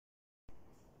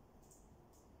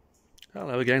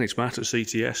Hello again, it's Matt at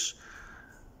CTS.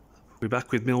 We're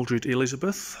back with Mildred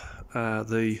Elizabeth.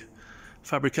 The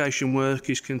fabrication work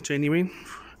is continuing.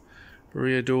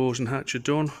 Rear doors and hatch are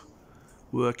done.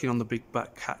 Working on the big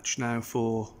back hatch now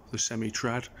for the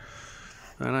semi-trad.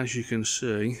 And as you can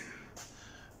see,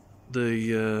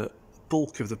 the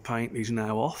bulk of the paint is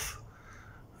now off,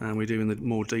 and we're doing the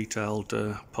more detailed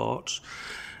parts.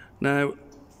 Now,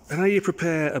 how you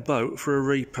prepare a boat for a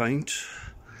repaint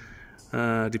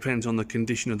depends on the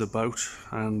condition of the boat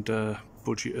and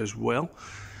budget as well.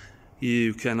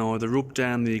 You can either rub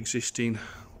down the existing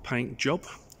paint job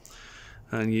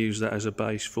and use that as a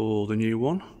base for the new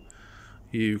one.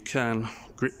 You can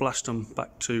grip blast them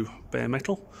back to bare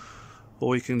metal,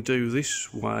 or you can do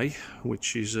this way,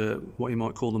 which is what you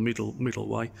might call the middle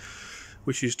way,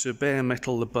 which is to bare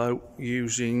metal the boat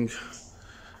using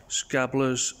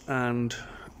scabblers and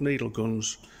needle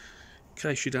guns. In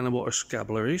case you don't know what a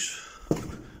scabbler is,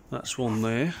 that's one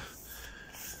there.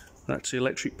 That's the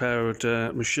electric powered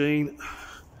machine,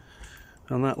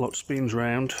 and that lot spins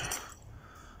round.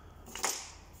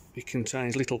 It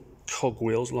contains little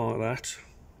cogwheels like that,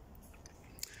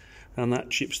 and that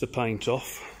chips the paint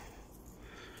off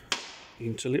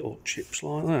into little chips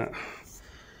like that,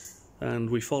 and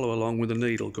we follow along with a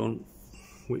needle gun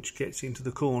which gets into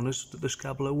the corners that the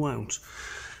scabbler won't.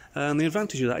 And the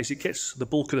advantage of that is it gets the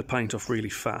bulk of the paint off really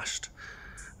fast,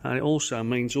 and it also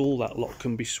means all that lot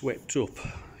can be swept up.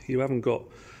 You haven't got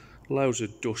loads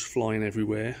of dust flying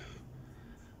everywhere,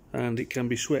 and it can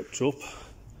be swept up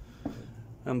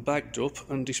and bagged up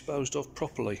and disposed of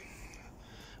properly.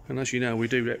 And as you know, we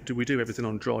do everything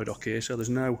on dry dock here, so there's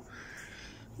no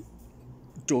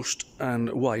dust and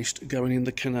waste going in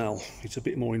the canal. It's a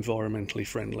bit more environmentally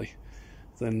friendly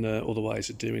than other ways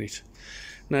of doing it.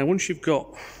 Now, once you've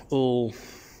got all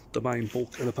the main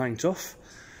bulk of the paint off,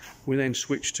 we then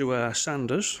switch to our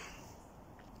sanders,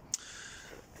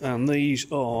 and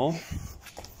these are,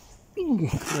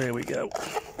 there we go,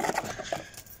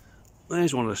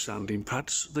 there's one of the sanding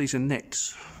pads. These are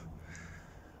nets,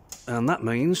 and that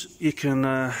means you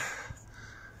can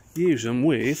use them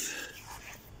with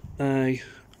a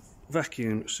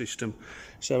vacuum system.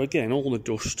 So again, all the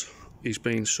dust is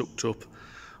being sucked up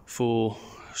for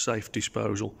safe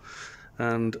disposal,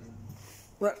 and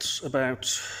that's about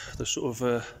the sort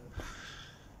of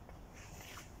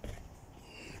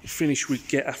finish we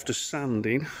get after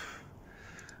sanding.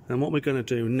 And what we're going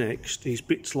to do next is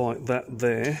bits like that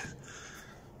there,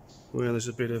 where there's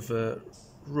a bit of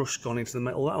rust gone into the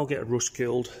metal. That'll get rust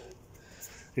killed.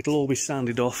 It'll all be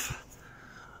sanded off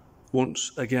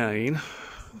once again,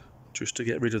 just to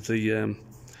get rid of the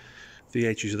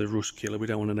edges of the rust killer. We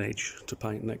don't want an edge to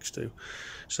paint next to,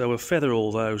 so we'll feather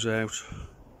all those out,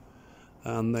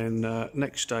 and then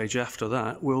next stage after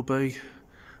that will be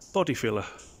body filler.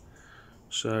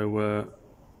 So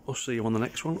I'll see you on the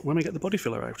next one when we get the body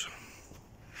filler out.